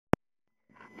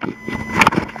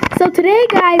So today,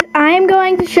 guys, I am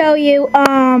going to show you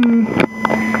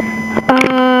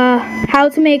how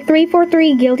to make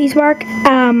 343 Guilty Spark.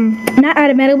 Not out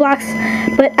of Mega Bloks,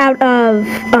 but out of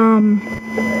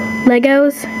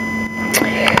Legos.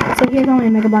 So here's all my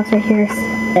Mega Bloks right here,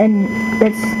 and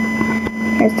here's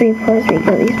 343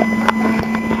 Guilty Spark.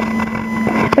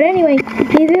 But anyway,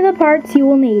 these are the parts you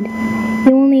will need.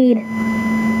 You will need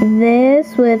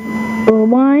this with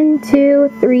 1, 2,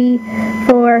 3,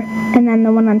 4, and then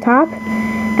the one on top,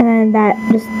 and then that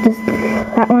just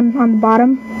that one on the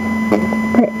bottom,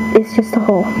 but it's just a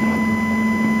hole.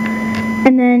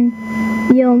 And then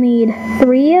you'll need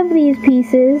 3 of these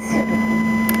pieces.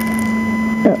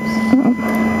 Oops.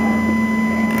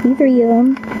 3 of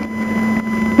them.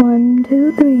 1,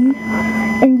 2, 3.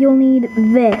 And you'll need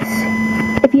this.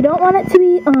 If you don't want it to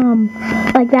be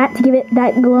like that, to give it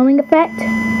that glowing effect,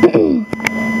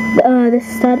 this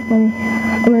stud,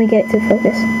 let me get it to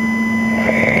focus.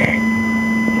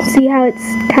 See how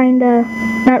it's kinda,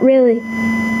 not really,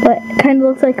 but kinda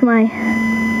looks like my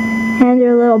hands are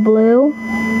a little blue.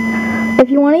 If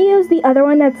you want to use the other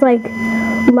one that's like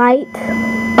light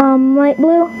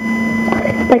blue,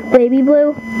 like baby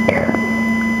blue,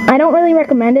 I don't really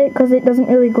recommend it because it doesn't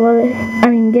really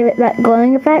give it that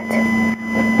glowing effect.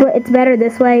 But it's better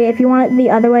this way. If you want it the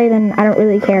other way, then I don't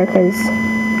really care, because...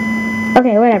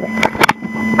 Okay, whatever.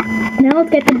 Now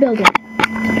let's get to building.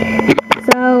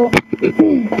 So,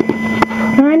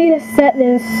 I need to set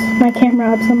my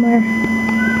camera up somewhere.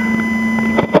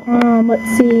 Let's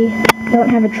see. I don't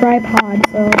have a tripod,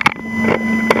 so...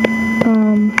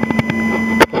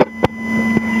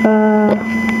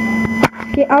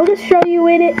 Okay, I'll just show you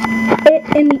it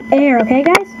in the air, okay,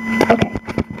 guys? Okay.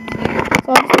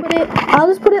 So I'll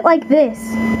just put it like this.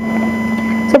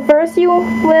 So first you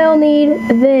will need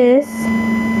this,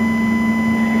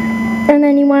 and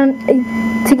then you want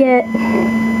to get,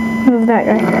 move that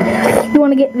guy. You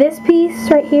want to get this piece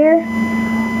right here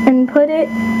and put it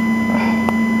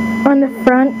on the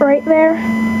front right there,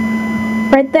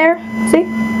 see?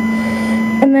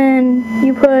 And then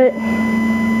you put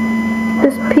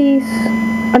this piece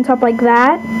on top like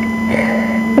that,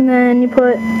 and then you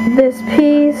put this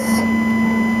piece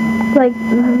like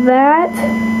that,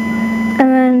 and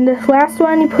then this last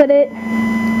one you put it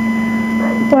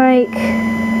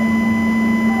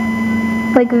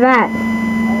like that,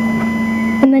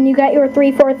 and then you got your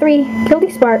 343 Guilty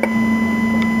Spark.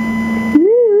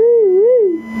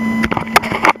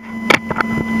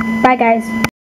 Bye, guys.